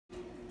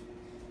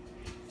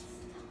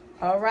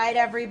All right,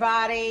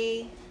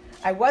 everybody.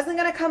 I wasn't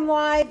going to come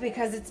live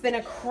because it's been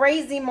a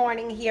crazy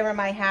morning here in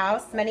my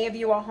house. Many of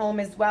you are home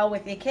as well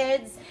with your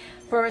kids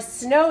for a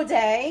snow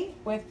day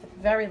with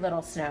very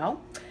little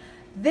snow.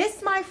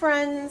 This, my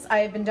friends, I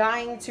have been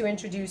dying to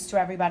introduce to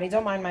everybody,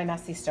 don't mind my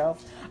messy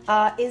stove,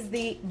 is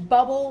the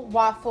Bubble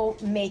Waffle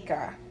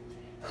Maker.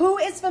 Who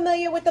is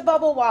familiar with the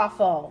Bubble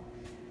Waffle?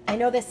 I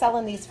know they're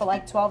selling these for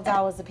like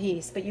 $12 a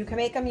piece, but you can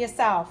make them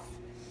yourself.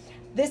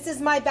 This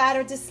is my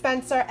batter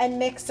dispenser and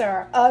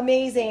mixer.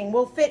 Amazing.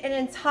 Will fit an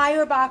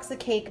entire box of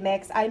cake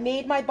mix. I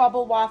made my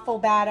bubble waffle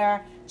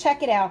batter.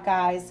 Check it out,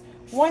 guys.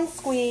 One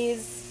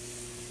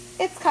squeeze.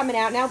 It's coming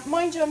out. Now,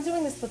 mind you, I'm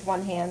doing this with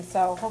one hand,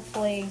 so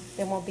hopefully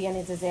there won't be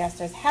any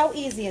disasters. How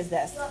easy is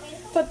this?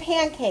 For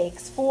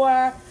pancakes,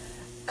 for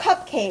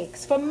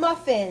cupcakes, for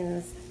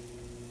muffins.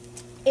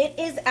 It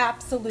is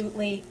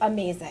absolutely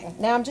amazing.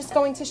 Now I'm just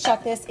going to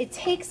shut this. It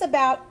takes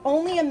about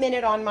only a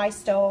minute on my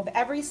stove.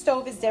 Every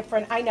stove is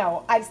different. I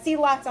know. I see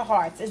lots of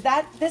hearts. Is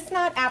this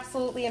not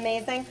absolutely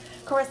amazing?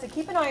 Carissa,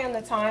 keep an eye on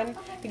the time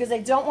because I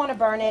don't want to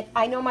burn it.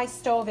 I know my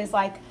stove is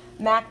like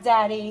Mac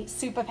Daddy,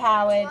 super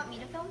powered. Do you want me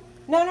to film?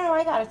 No,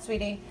 I got it,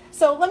 sweetie.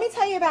 So let me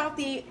tell you about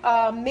the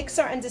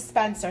mixer and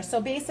dispenser.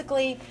 So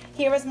basically,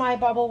 here is my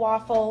bubble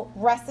waffle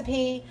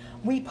recipe.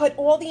 We put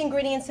all the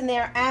ingredients in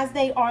there as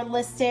they are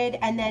listed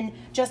and then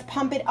just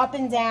pump it up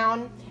and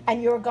down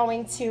and you're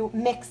going to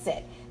mix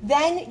it.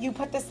 Then you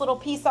put this little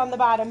piece on the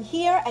bottom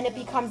here and it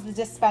becomes the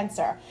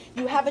dispenser.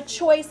 You have a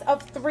choice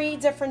of 3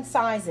 different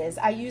sizes.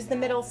 I use the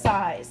middle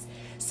size.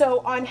 So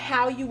on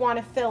how you want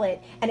to fill it,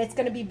 and it's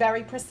going to be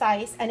very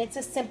precise, and it's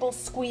a simple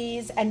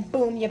squeeze, and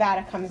boom, your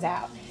batter comes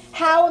out.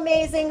 How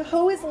amazing.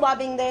 Who is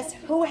loving this?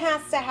 Who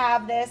has to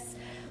have this?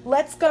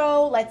 Let's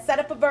go. Let's set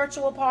up a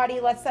virtual party.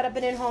 Let's set up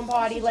an in-home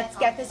party. Let's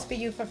get this for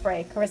you for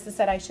free. Carissa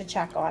said I should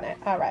check on it.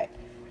 All right.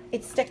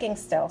 It's sticking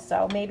still,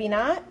 so maybe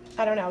not.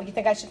 I don't know. You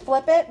think I should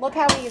flip it? Look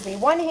how easy.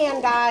 One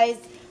hand, guys.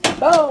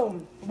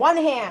 Boom. One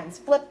hand.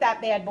 Flip that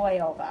bad boy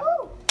over.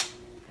 Woo.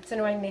 It's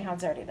annoying me how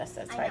dirty this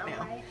is right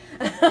now.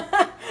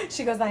 Right?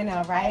 She goes, I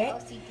know, right?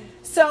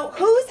 So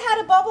who's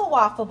had a bubble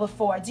waffle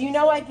before? Do you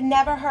know I've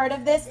never heard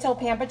of this till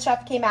Pampered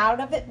Chef came out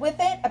of it with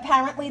it?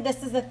 Apparently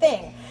this is a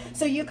thing.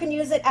 So you can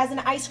use it as an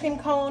ice cream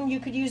cone. You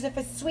could use it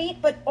for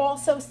sweet, but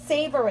also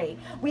savory.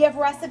 We have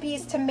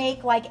recipes to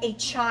make like a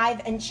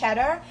chive and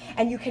cheddar,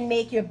 and you can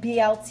make your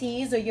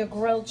BLTs or your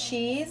grilled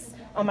cheese.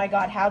 Oh my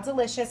God, how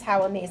delicious,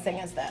 how amazing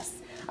is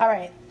this? All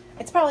right,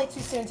 it's probably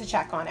too soon to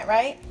check on it,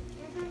 right?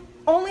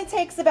 Only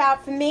takes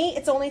about, for me,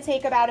 it's only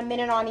take about a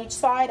minute on each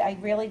side. I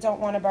really don't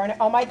want to burn it.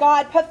 Oh my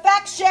God,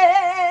 perfection!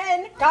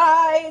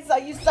 Guys,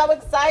 are you so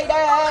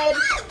excited?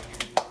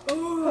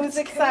 Ooh, who's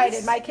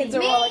excited? My kids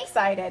are all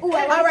excited. Ooh,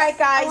 all right,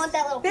 guys.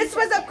 This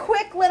was a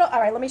quick little, all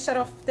right, let me shut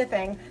off the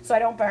thing so I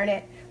don't burn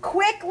it.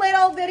 Quick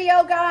little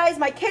video, guys.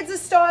 My kids are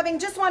starving.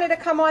 Just wanted to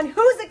come on.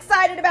 Who's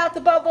excited about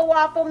the Bubble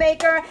Waffle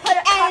Maker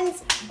and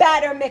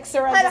batter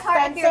mixer and dispenser? Put a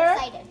heart if you're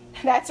excited.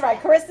 That's right.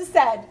 Carissa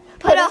said.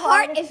 Put a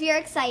heart if you're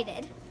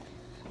excited.